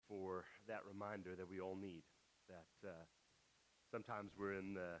for that reminder that we all need. That sometimes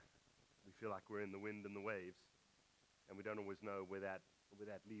we feel like we're in the wind and the waves, and we don't always know where that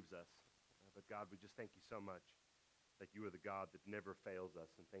leaves us. But God, we just thank you so much that you are the God that never fails us,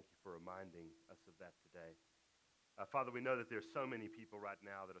 and thank you for reminding us of that today. Father, we know that there's so many people right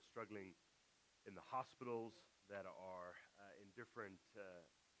now that are struggling in the hospitals, that are in different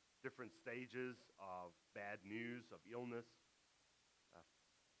stages of bad news, of illness. Uh,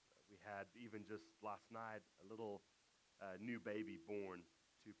 we had even just last night a little new baby born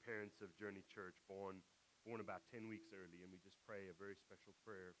to parents of Journey Church, born about 10 weeks early, and we just pray a very special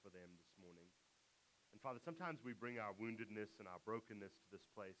prayer for them this morning. And Father, sometimes we bring our woundedness and our brokenness to this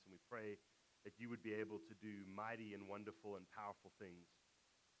place, and we pray that you would be able to do mighty and wonderful and powerful things,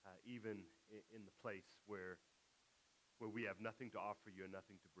 even in the place where we have nothing to offer you and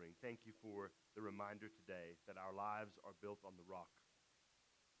nothing to bring. Thank you for the reminder today that our lives are built on the rock.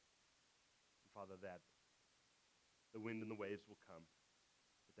 And Father, that the wind and the waves will come,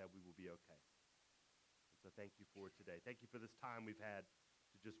 but that we will be okay. And so thank you for today. Thank you for this time we've had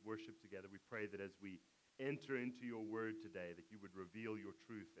to just worship together. We pray that as we enter into your word today, that you would reveal your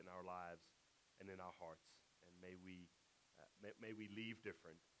truth in our lives and in our hearts. And may we leave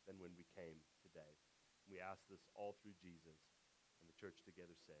different than when we came today. We ask this all through Jesus, and the church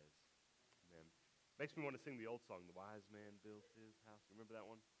together says, amen. Makes me want to sing the old song, The Wise Man Built His House. You remember that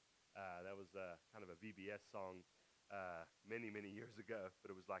one? That was kind of a VBS song many, many years ago, but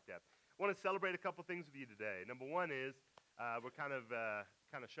it was like that. I want to celebrate a couple things with you today. Number one is we're kind of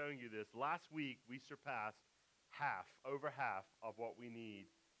showing you this. Last week, we surpassed over half of what we need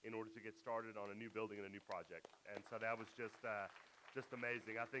in order to get started on a new building and a new project. And so that was just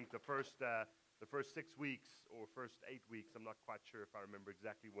amazing. I think the first 6 weeks or first 8 weeks, I'm not quite sure if I remember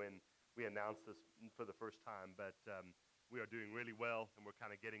exactly when we announced this for the first time, but we are doing really well, and we're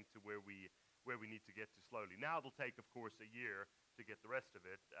kind of getting to where we need to get to slowly. Now it'll take, of course, a year to get the rest of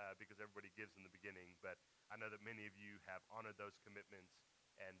it because everybody gives in the beginning, but I know that many of you have honored those commitments,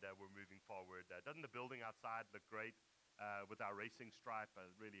 and we're moving forward. Doesn't the building outside look great with our racing stripe?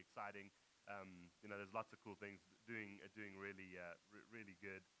 Really exciting. There's lots of cool things doing really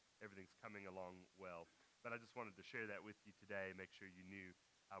good. Everything's coming along well. But I just wanted to share that with you today, make sure you knew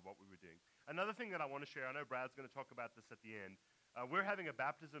what we were doing. Another thing that I want to share, I know Brad's going to talk about this at the end. We're having a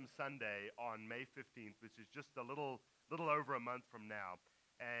baptism Sunday on May 15th, which is just a little over a month from now.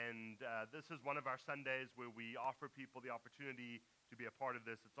 And this is one of our Sundays where we offer people the opportunity to be a part of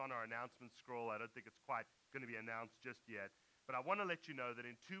this. It's on our announcement scroll. I don't think it's quite going to be announced just yet. But I want to let you know that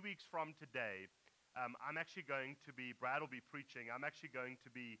in 2 weeks from today, Brad will be preaching. I'm actually going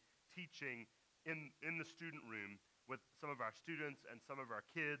to be teaching in the student room with some of our students and some of our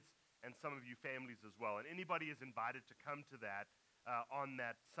kids and some of you families as well. And anybody is invited to come to that on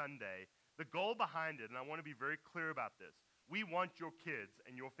that Sunday. The goal behind it, and I want to be very clear about this, we want your kids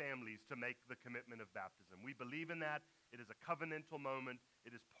and your families to make the commitment of baptism. We believe in that. It is a covenantal moment.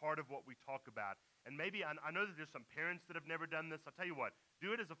 It is part of what we talk about. And maybe, I know that there's some parents that have never done this. I'll tell you what,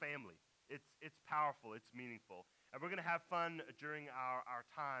 do it as a family. It's powerful. It's meaningful. And we're going to have fun during our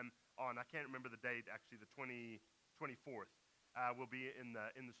time on, I can't remember the date, actually, the 24th. We'll be in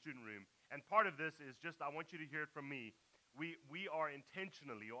the student room. And part of this is just, I want you to hear it from me. We are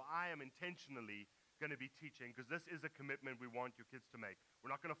intentionally, or I am intentionally, going to be teaching because this is a commitment we want your kids to make.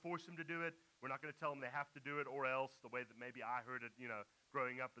 We're not going to force them to do it. We're not going to tell them they have to do it or else, the way that maybe I heard it,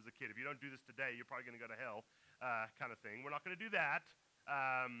 growing up as a kid. If you don't do this today, you're probably going to go to hell, kind of thing. We're not going to do that.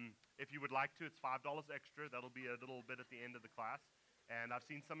 If you would like to, it's $5 extra. That'll be a little bit at the end of the class. And I've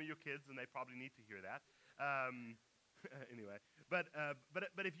seen some of your kids, and they probably need to hear that. Anyway, but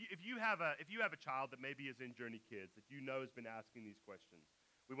if you have a child that maybe is in Journey Kids that has been asking these questions,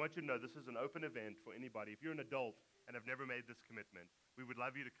 we want you to know this is an open event for anybody. If you're an adult and have never made this commitment, we would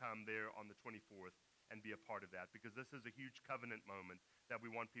love you to come there on the 24th and be a part of that, because this is a huge covenant moment that we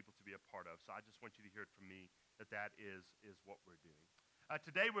want people to be a part of. So I just want you to hear it from me that is what we're doing.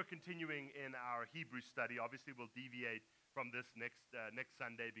 Today we're continuing in our Hebrew study. Obviously, we'll deviate from this next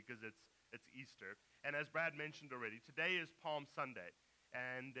Sunday because it's Easter. And as Brad mentioned already, today is Palm Sunday.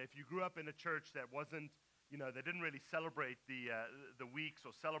 And if you grew up in a church that wasn't, they didn't really celebrate the weeks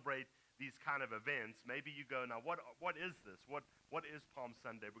or celebrate these kind of events, maybe you go, now what is this? What is Palm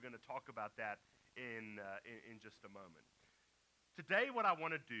Sunday? We're going to talk about that in just a moment. Today, what I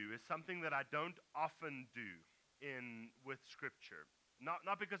want to do is something that I don't often do with Scripture.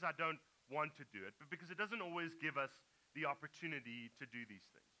 Not because I don't want to do it, but because it doesn't always give us the opportunity to do these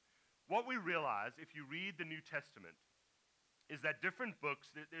things. What we realize, if you read the New Testament, is that different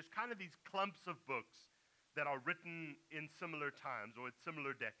books, there's kind of these clumps of books that are written in similar times or at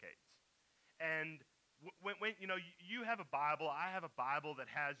similar decades. And when you have a Bible, I have a Bible that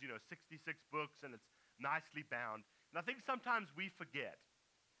has 66 books and it's nicely bound. And I think sometimes we forget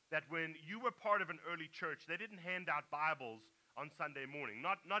that when you were part of an early church, they didn't hand out Bibles on Sunday morning.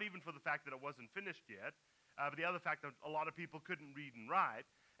 Not even for the fact that it wasn't finished yet, but the other fact that a lot of people couldn't read and write.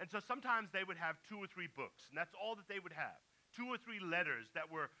 And so sometimes they would have 2 or 3 books, and that's all that they would have. 2 or 3 letters that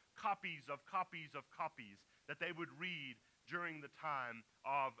were copies of copies of copies that they would read during the time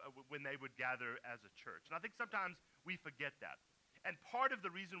of when they would gather as a church. And I think sometimes we forget that. And part of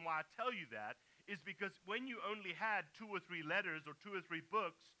the reason why I tell you that is because when you only had 2 or 3 letters or 2 or 3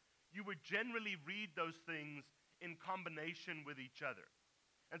 books, you would generally read those things in combination with each other.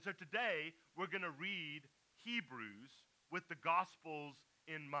 And so today, we're going to read Hebrews with the Gospels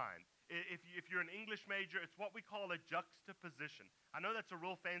in mind. If you're an English major, it's what we call a juxtaposition. I know that's a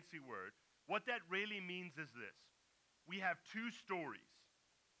real fancy word. What that really means is this. We have 2 stories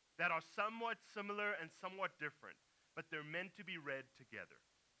that are somewhat similar and somewhat different, but they're meant to be read together.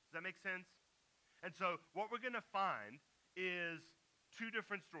 Does that make sense? And so what we're going to find is 2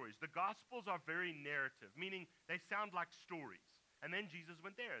 different stories. The Gospels are very narrative, meaning they sound like stories. And then Jesus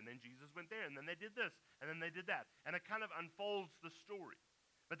went there, and then Jesus went there, and then they did this, and then they did that. And it kind of unfolds the story.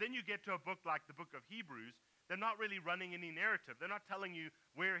 But then you get to a book like the book of Hebrews, they're not really running any narrative. They're not telling you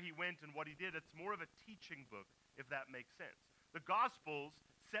where he went and what he did. It's more of a teaching book, if that makes sense. The Gospels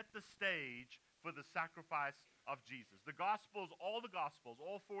set the stage for the sacrifice of Jesus. The Gospels, all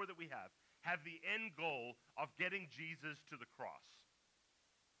 4 that we have the end goal of getting Jesus to the cross.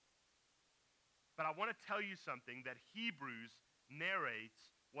 But I want to tell you something, that Hebrews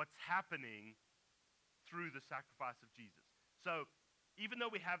narrates what's happening through the sacrifice of Jesus. So even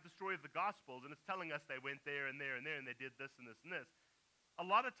though we have the story of the Gospels, and it's telling us they went there and there and there, and they did this and this and this, a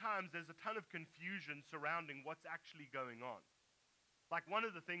lot of times there's a ton of confusion surrounding what's actually going on. Like one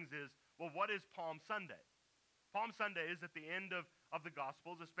of the things is, well, what is Palm Sunday? Palm Sunday is at the end of the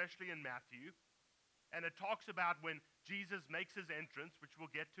Gospels, especially in Matthew, and it talks about when Jesus makes his entrance, which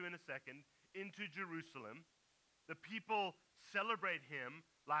we'll get to in a second, into Jerusalem. The people celebrate him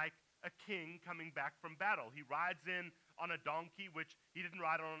like a king coming back from battle. He rides in on a donkey, which he didn't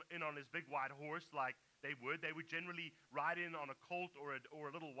ride in on his big white horse like they would. They would generally ride in on a colt or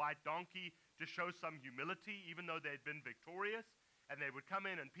a little white donkey to show some humility, even though they'd been victorious. And they would come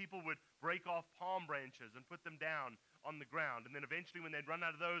in and people would break off palm branches and put them down on the ground. And then eventually when they'd run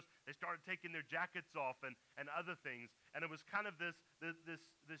out of those, they started taking their jackets off and other things. And it was kind of this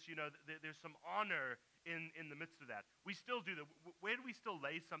there's some honor in the midst of that. We still do that. Where do we still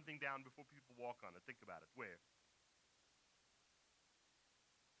lay something down before people walk on it? Think about it. Where?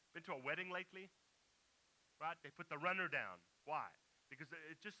 Been to a wedding lately? Right? They put the runner down. Why? Because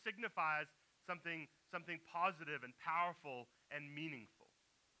it just signifies something positive and powerful and meaningful.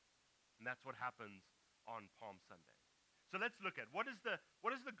 And that's what happens on Palm Sunday. So let's look at what does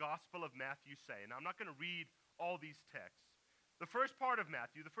the Gospel of Matthew say? And I'm not going to read all these texts. The first part of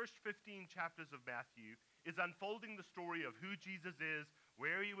Matthew, the first 15 chapters of Matthew, is unfolding the story of who Jesus is,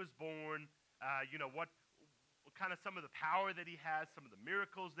 where he was born, what kind of some of the power that he has, some of the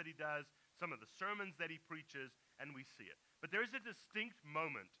miracles that he does, some of the sermons that he preaches, and we see it. But there's a distinct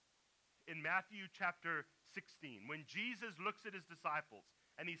moment in Matthew chapter 16 when Jesus looks at his disciples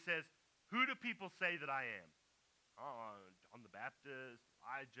and he says, "Who do people say that I am?" John the Baptist,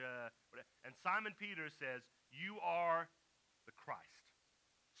 Elijah, whatever. And Simon Peter says, "You are the Christ,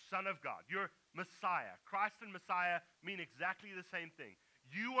 Son of God. You're Messiah." Christ and Messiah mean exactly the same thing.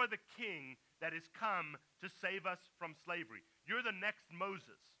 You are the king that has come to save us from slavery. You're the next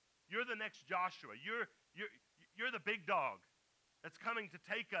Moses. You're the next Joshua. You're the big dog that's coming to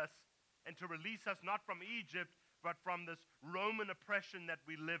take us and to release us not from Egypt, but from this Roman oppression that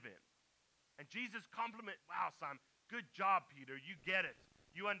we live in. And Jesus wow, Simon, good job, Peter. You get it.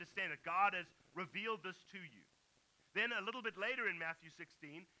 You understand it. God has revealed this to you. Then a little bit later in Matthew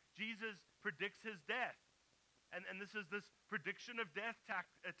 16, Jesus predicts his death. And this is this prediction of death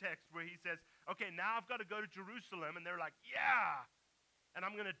text where he says, okay, now I've got to go to Jerusalem. And they're like, yeah, and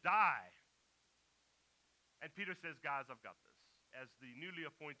I'm going to die. And Peter says, guys, I've got this. As the newly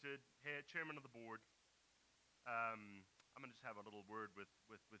appointed chairman of the board, I'm going to just have a little word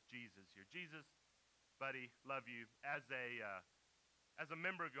with Jesus here. Jesus, buddy, love you. As a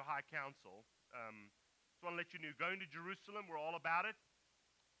member of your high council, just want to let you know, going to Jerusalem, we're all about it.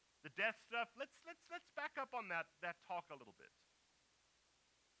 The death stuff, let's back up on that talk a little bit.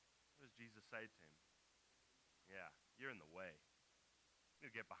 What does Jesus say to him? Yeah, you're in the way. You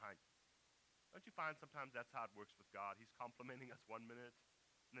need to get behind you. Don't you find sometimes that's how it works with God? He's complimenting us one minute,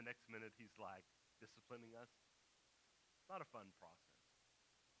 and the next minute he's like, disciplining us. It's not a fun process.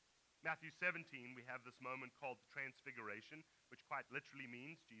 Matthew 17, we have this moment called the Transfiguration, which quite literally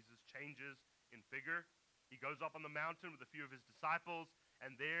means Jesus changes in figure. He goes up on the mountain with a few of his disciples,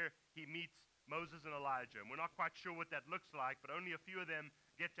 and there he meets Moses and Elijah. And we're not quite sure what that looks like, but only a few of them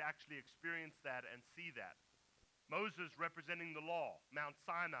get to actually experience that and see that. Moses representing the law, Mount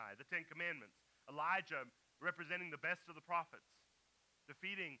Sinai, the Ten Commandments. Elijah representing the best of the prophets,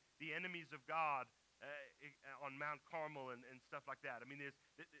 defeating the enemies of God on Mount Carmel and stuff like that. I mean,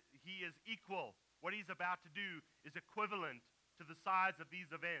 he is equal. What he's about to do is equivalent to the size of these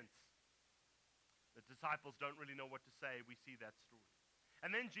events. The disciples don't really know what to say. We see that story.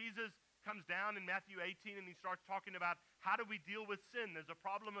 And then Jesus comes down in Matthew 18 and he starts talking about how do we deal with sin. There's a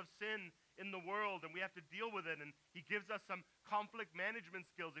problem of sin in the world and we have to deal with it. And he gives us some conflict management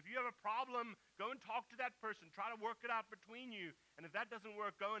skills. If you have a problem, go and talk to that person. Try to work it out between you. And if that doesn't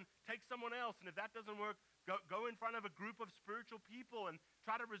work, go and take someone else. And if that doesn't work, go in front of a group of spiritual people and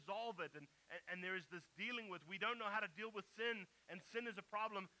try to resolve it. And there is this dealing with, we don't know how to deal with sin, and sin is a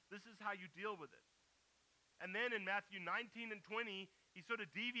problem. This is how you deal with it. And then in Matthew 19 and 20, he sort of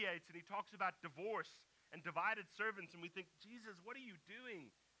deviates and he talks about divorce and divided servants. And we think, Jesus, what are you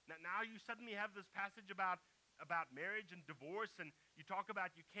doing? Now you suddenly have this passage about marriage and divorce, and you talk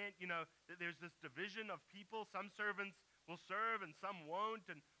about you can't, there's this division of people. Some servants will serve and some won't.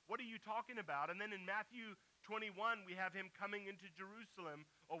 And what are you talking about? And then in Matthew 21, we have him coming into Jerusalem,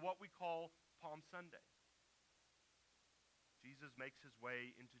 or what we call Palm Sunday. Jesus makes his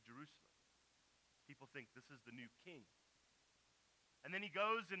way into Jerusalem. People think this is the new king. And then he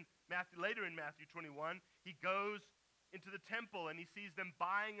goes later in Matthew 21, he goes into the temple and he sees them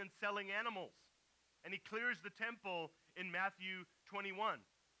buying and selling animals. And he clears the temple in Matthew 21.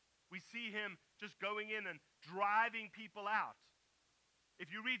 We see him just going in and driving people out.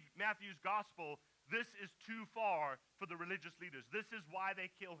 If you read Matthew's gospel, this is too far for the religious leaders. This is why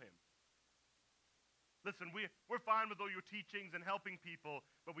they kill him. Listen, we're fine with all your teachings and helping people,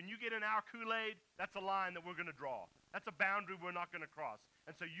 but when you get in our Kool-Aid, that's a line that we're going to draw. That's a boundary we're not going to cross.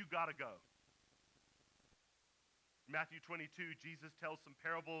 And so you got to go. In Matthew 22, Jesus tells some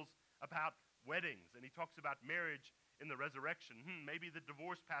parables about weddings, and he talks about marriage in the resurrection. Maybe the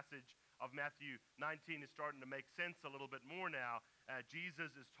divorce passage of Matthew 19 is starting to make sense a little bit more now.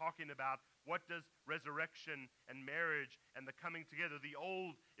 Jesus is talking about what does resurrection and marriage and the coming together. The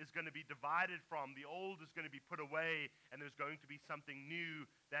old is going to be divided from. The old is going to be put away, and there's going to be something new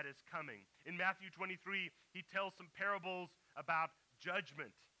that is coming. In Matthew 23, he tells some parables about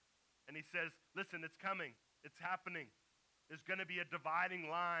judgment. And he says, listen, it's coming. It's happening. There's going to be a dividing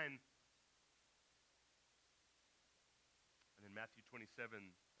line. And in Matthew 26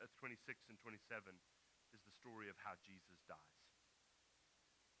 and 27 is the story of how Jesus dies.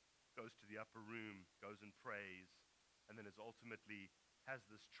 Goes to the upper room, goes and prays, and then ultimately has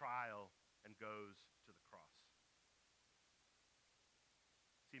this trial and goes to the cross.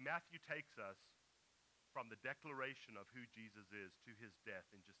 See, Matthew takes us from the declaration of who Jesus is to his death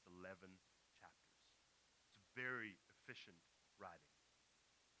in just 11 chapters. It's very efficient writing.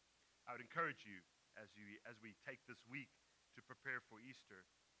 I would encourage you, as we take this week to prepare for Easter,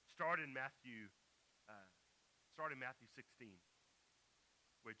 start in Matthew 16.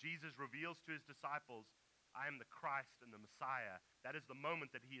 Where Jesus reveals to his disciples, I am the Christ and the Messiah. That is the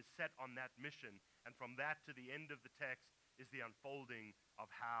moment that he is set on that mission. And from that to the end of the text is the unfolding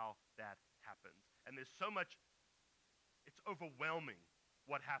of how that happens. And there's so much, it's overwhelming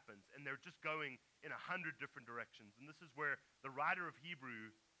what happens. And they're just going in 100 different directions. And this is where the writer of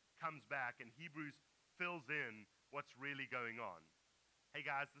Hebrews comes back, and Hebrews fills in what's really going on. Hey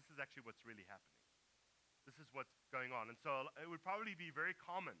guys, this is actually what's really happening. This is what's going on. And so it would probably be very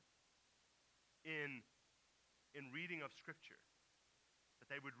common in reading of Scripture that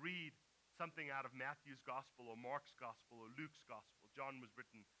they would read something out of Matthew's gospel or Mark's gospel or Luke's gospel. John was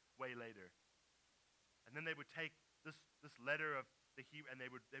written way later. And then they would take this letter of the Hebrew, and they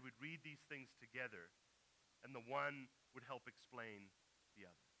would read these things together, and the one would help explain the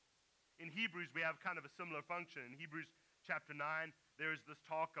other. In Hebrews, we have kind of a similar function. In Hebrews chapter 9, there's this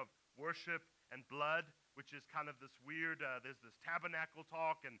talk of worship and blood, which is kind of this weird, there's this tabernacle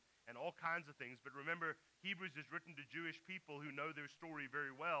talk and all kinds of things. But remember, Hebrews is written to Jewish people who know their story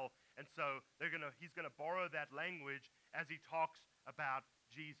very well. And so he's going to borrow that language as he talks about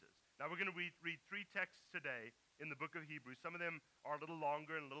Jesus. Now we're going to read three texts today in the book of Hebrews. Some of them are a little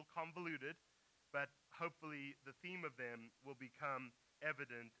longer and a little convoluted, but hopefully the theme of them will become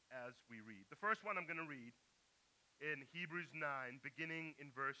evident as we read. The first one I'm going to read in Hebrews 9, beginning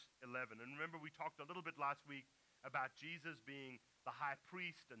in verse 11. And remember, we talked a little bit last week about Jesus being the high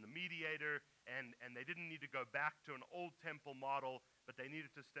priest and the mediator, and they didn't need to go back to an old temple model, but they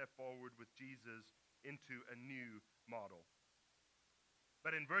needed to step forward with Jesus into a new model.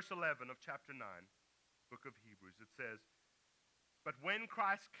 But in verse 11 of chapter 9, book of Hebrews, it says, "But when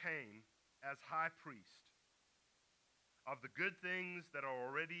Christ came as high priest of the good things that are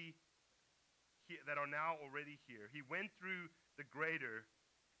now already here, he went through the greater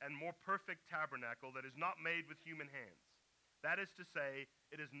and more perfect tabernacle that is not made with human hands. That is to say,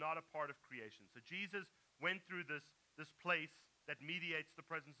 it is not a part of creation." So Jesus went through this place that mediates the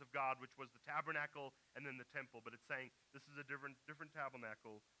presence of God, which was the tabernacle and then the temple. But it's saying this is a different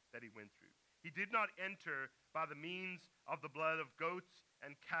tabernacle that he went through. He did not enter by the means of the blood of goats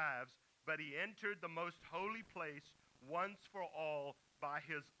and calves, but he entered the most holy place once for all by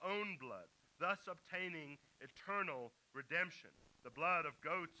his own blood, thus obtaining eternal redemption. The blood of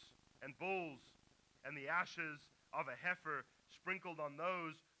goats and bulls and the ashes of a heifer sprinkled on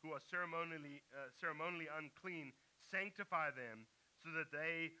those who are ceremonially unclean sanctify them so that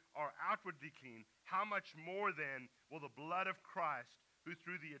they are outwardly clean. How much more then will the blood of Christ, who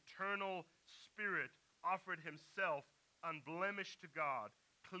through the eternal Spirit offered himself unblemished to God,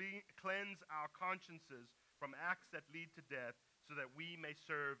 cleanse our consciences from acts that lead to death, so that we may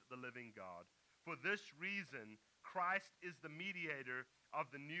serve the living God. For this reason, Christ is the mediator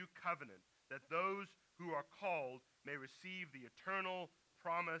of the new covenant, that those who are called may receive the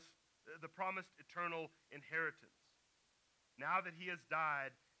promised eternal inheritance. Now that he has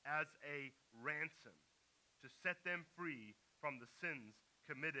died as a ransom to set them free from the sins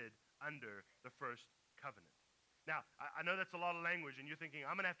committed under the first covenant. Now, I know that's a lot of language, and you're thinking,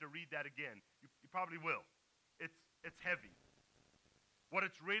 I'm going to have to read that again. You probably will. It's heavy. What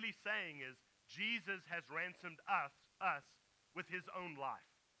it's really saying is Jesus has ransomed us with his own life.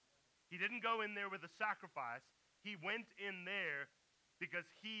 He didn't go in there with a sacrifice. He went in there because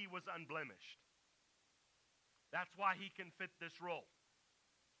he was unblemished. That's why he can fit this role.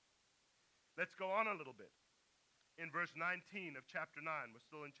 Let's go on a little bit. In verse 19 of chapter 9, we're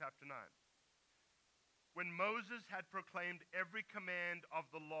still in chapter 9. When Moses had proclaimed every command of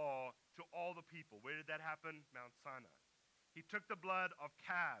the law to all the people, where did that happen? Mount Sinai. He took the blood of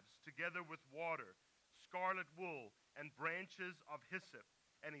calves together with water, scarlet wool, and branches of hyssop,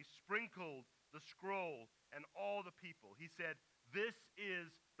 and he sprinkled the scroll and all the people. He said, "This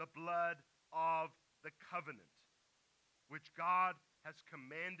is the blood of the covenant, which God has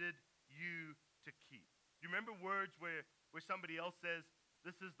commanded you to keep." Do you remember words where somebody else says,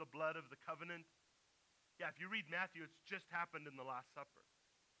 "This is the blood of the covenant"? Yeah, if you read Matthew, it's just happened in the Last Supper.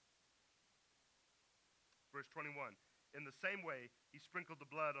 Verse 21, "In the same way, he sprinkled the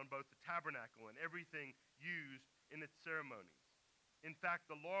blood on both the tabernacle and everything used in its ceremonies. In fact,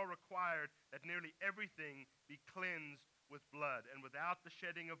 the law required that nearly everything be cleansed with blood, and without the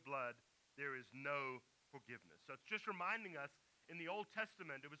shedding of blood, there is no forgiveness." So it's just reminding us, in the Old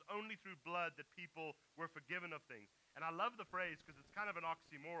Testament, it was only through blood that people were forgiven of things. And I love the phrase because it's kind of an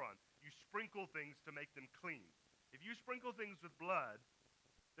oxymoron. You sprinkle things to make them clean. If you sprinkle things with blood,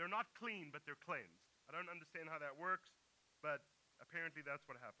 they're not clean, but they're cleansed. I don't understand how that works, but apparently that's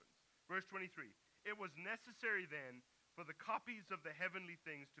what happens. Verse 23, "It was necessary then for the copies of the heavenly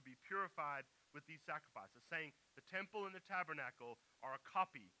things to be purified with these sacrifices," saying the temple and the tabernacle are a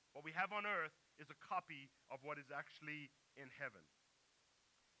copy. What we have on earth is a copy of what is actually in heaven.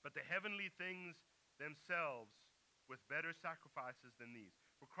 "But the heavenly things themselves with better sacrifices than these.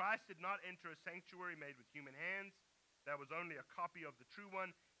 For Christ did not enter a sanctuary made with human hands. That was only a copy of the true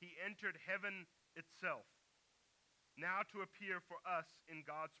one. He entered heaven itself, now to appear for us in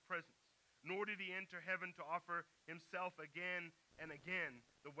God's presence. Nor did he enter heaven to offer himself again and again,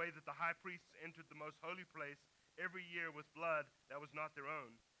 the way that the high priests entered the most holy place every year with blood that was not their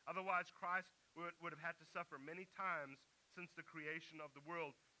own. Otherwise, Christ would have had to suffer many times since the creation of the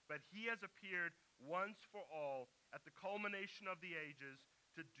world. But he has appeared once for all at the culmination of the ages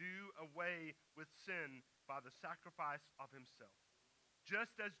to do away with sin by the sacrifice of himself.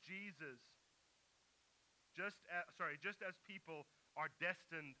 Just as people are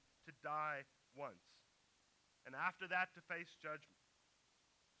destined to die once, and after that to face judgment,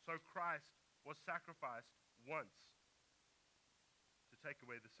 so Christ was sacrificed once to take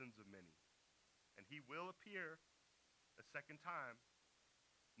away the sins of many. And he will appear a second time,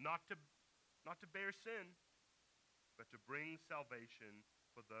 not to bear sin, but to bring salvation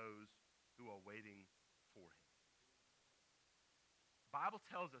for those who are waiting for him. The Bible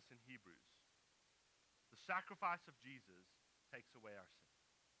tells us in Hebrews, the sacrifice of Jesus takes away our sin.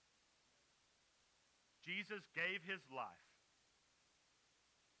 Jesus gave his life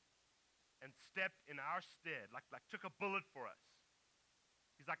and stepped in our stead, like took a bullet for us.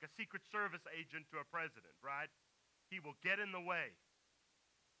 He's like a Secret Service agent to a president, right? He will get in the way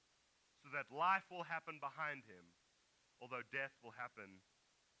so that life will happen behind him, although death will happen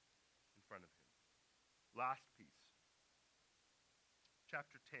in front of him. Last piece.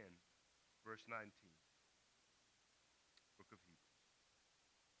 Chapter 10, verse 19. Book of Hebrews.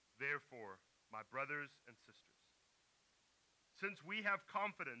 Therefore, my brothers and sisters, since we have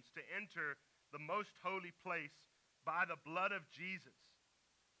confidence to enter the most holy place by the blood of Jesus,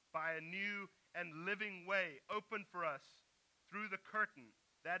 by a new and living way opened for us through the curtain,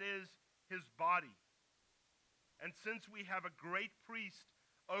 that is, his body. And since we have a great priest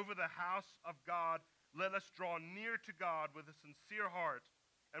over the house of God, let us draw near to God with a sincere heart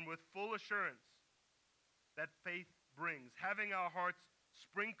and with full assurance that faith brings, having our hearts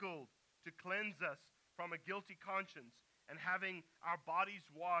sprinkled to cleanse us from a guilty conscience, and having our bodies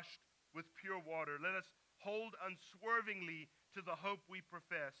washed with pure water. Let us hold unswervingly to the hope we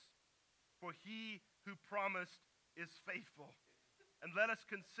profess, for he who promised is faithful. And let us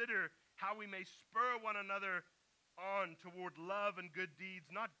consider how we may spur one another on toward love and good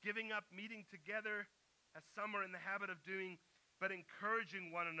deeds, not giving up meeting together as some are in the habit of doing, but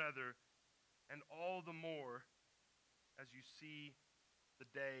encouraging one another, and all the more as you see the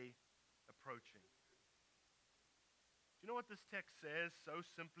day approaching. Do you know what this text says so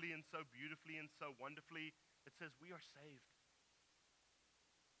simply and so beautifully and so wonderfully? It says we are saved.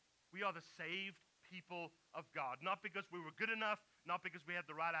 We are the saved people of God, not because we were good enough, not because we had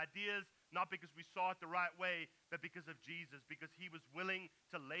the right ideas, not because we saw it the right way, but because of Jesus, because he was willing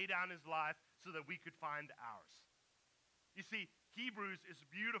to lay down his life so that we could find ours. You see, Hebrews is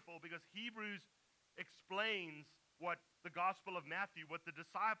beautiful because Hebrews explains what the Gospel of Matthew, what the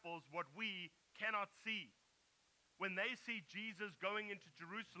disciples, what we cannot see. When they see Jesus going into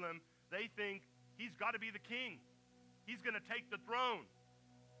Jerusalem, they think he's got to be the king. He's going to take the throne.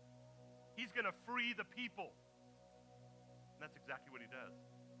 He's going to free the people. And that's exactly what he does.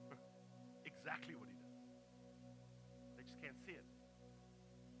 Exactly what he does. They just can't see it.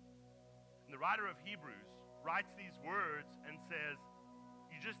 And the writer of Hebrews writes these words and says,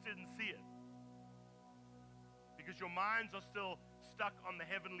 you just didn't see it. Because your minds are still stuck on the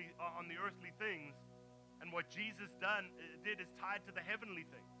earthly things. And what Jesus did is tied to the heavenly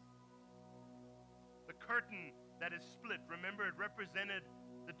things. The curtain that is split, remember, it represented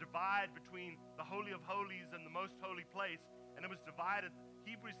the divide between the Holy of Holies and the most holy place, and it was divided.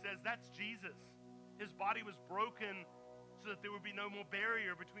 Hebrews says that's Jesus. His body was broken so that there would be no more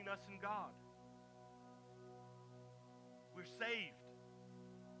barrier between us and God. We're saved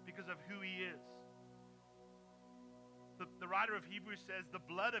because of who he is. The writer of Hebrews says the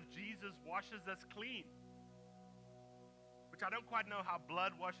blood of Jesus washes us clean. Which I don't quite know how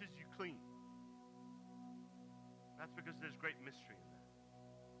blood washes you clean. That's because there's great mystery in that.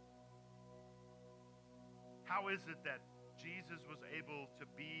 How is it that Jesus was able to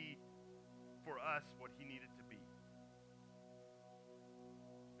be for us what he needed to be?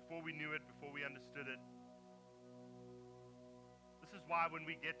 Before we knew it, before we understood it. This is why when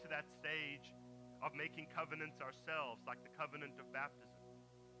we get to that stage of making covenants ourselves, like the covenant of baptism,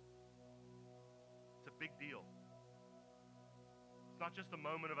 it's a big deal. It's not just a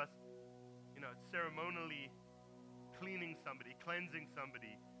moment of us, ceremonially cleaning somebody, cleansing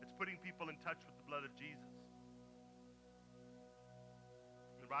somebody. It's putting people in touch with the blood of Jesus.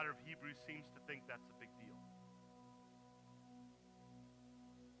 And the writer of Hebrews seems to think that's a big deal.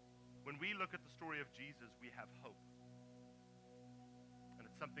 When we look at the story of Jesus, we have hope. And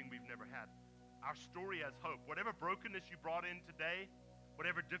it's something we've never had. Our story has hope. Whatever brokenness you brought in today,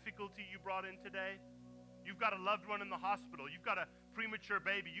 whatever difficulty you brought in today, you've got a loved one in the hospital. You've got a premature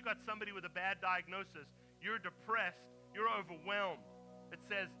baby. You've got somebody with a bad diagnosis. You're depressed. You're overwhelmed. It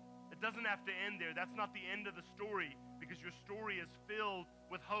says it doesn't have to end there. That's not the end of the story, because your story is filled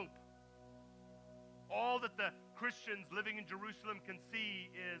with hope. All that the Christians living in Jerusalem can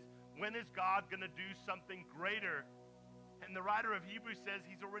see is, when is God going to do something greater? And the writer of Hebrews says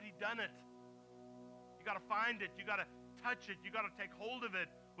he's already done it. You got to find it. You got to touch it. You got to take hold of it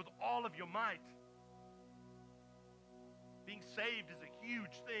with all of your might. Being saved is a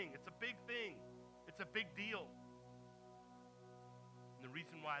huge thing. It's a big thing. It's a big deal. And the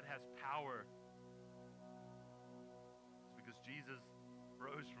reason why it has power is because Jesus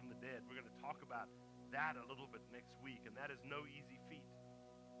rose from the dead. We're going to talk about that a little bit next week, and that is no easy feat.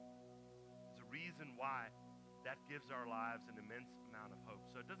 There's a reason why that gives our lives an immense amount of hope.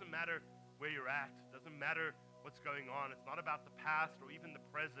 So it doesn't matter where you're at. It doesn't matter what's going on. It's not about the past or even the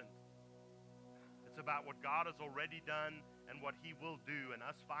present. It's about what God has already done and what he will do, and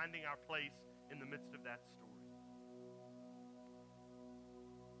us finding our place in the midst of that story.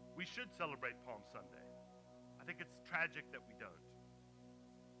 We should celebrate Palm Sunday. I think it's tragic that we don't.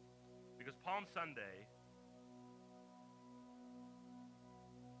 Because Palm Sunday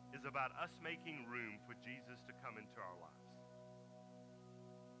is about us making room for Jesus to come into our lives.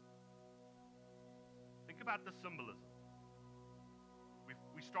 Think about the symbolism.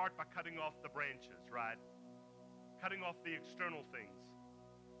 We start by cutting off the branches, right? Cutting off the external things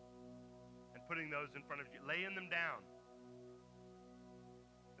and putting those in front of you, laying them down.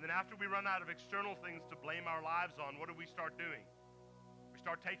 And then after we run out of external things to blame our lives on, what do we start doing? We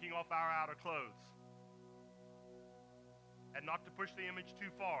start taking off our outer clothes. And not to push the image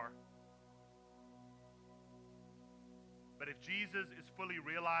too far, but if Jesus is fully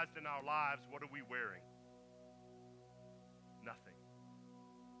realized in our lives, what are we wearing? Nothing.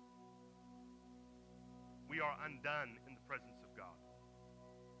 We are undone in the presence of God.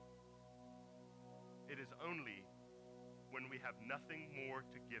 It is only when we have nothing more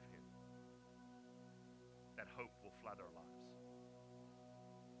to give him that hope will flood our lives.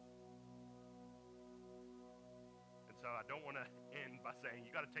 And so I don't want to end by saying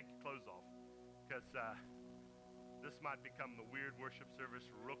you got to take your clothes off, because this might become the weird worship service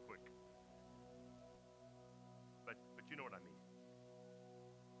real quick. But you know what I mean.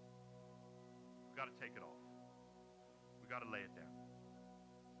 We've got to take it off. We've got to lay it down.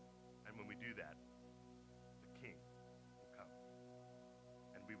 And when we do that, the King will come.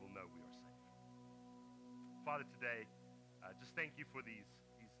 And we will know we are safe. Father, today, just thank you for these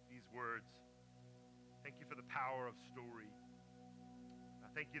words. Thank you for the power of story.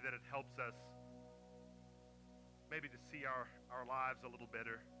 I thank you that it helps us maybe to see our lives a little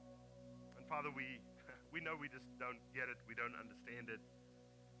better. And Father, we know we just don't get it. We don't understand it.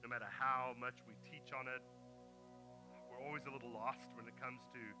 No matter how much we teach on it, we're always a little lost when it comes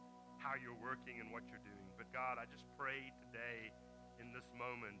to how you're working and what you're doing. But God, I just pray today in this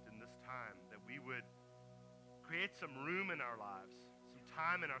moment, in this time, that we would create some room in our lives, some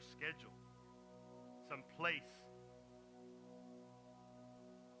time in our schedule, some place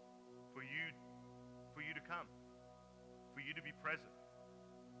for you to come, for you to be present.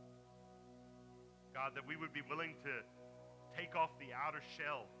 God, that we would be willing to take off the outer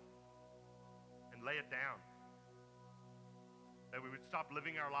shell and lay it down. That we would stop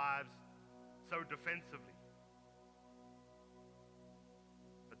living our lives so defensively,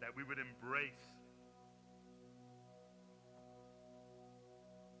 but that we would embrace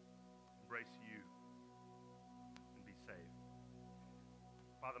you and be saved.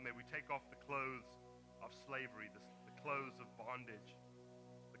 Father, may we take off the clothes of slavery, the clothes of bondage,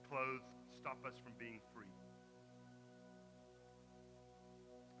 the clothes that stop us from being free.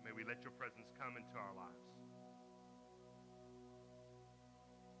 May we let your presence come into our lives.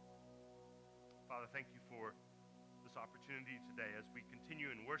 Father, thank you for this opportunity today as we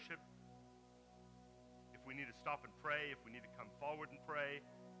continue in worship. If we need to stop and pray, if we need to come forward and pray,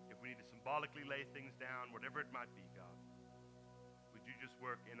 if we need to symbolically lay things down, whatever it might be, God, would you just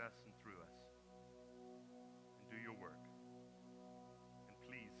work in us and through us and do your work? And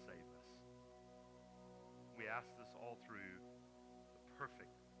please save us. We ask this all through the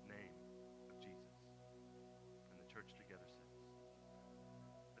perfect name of Jesus. And the church together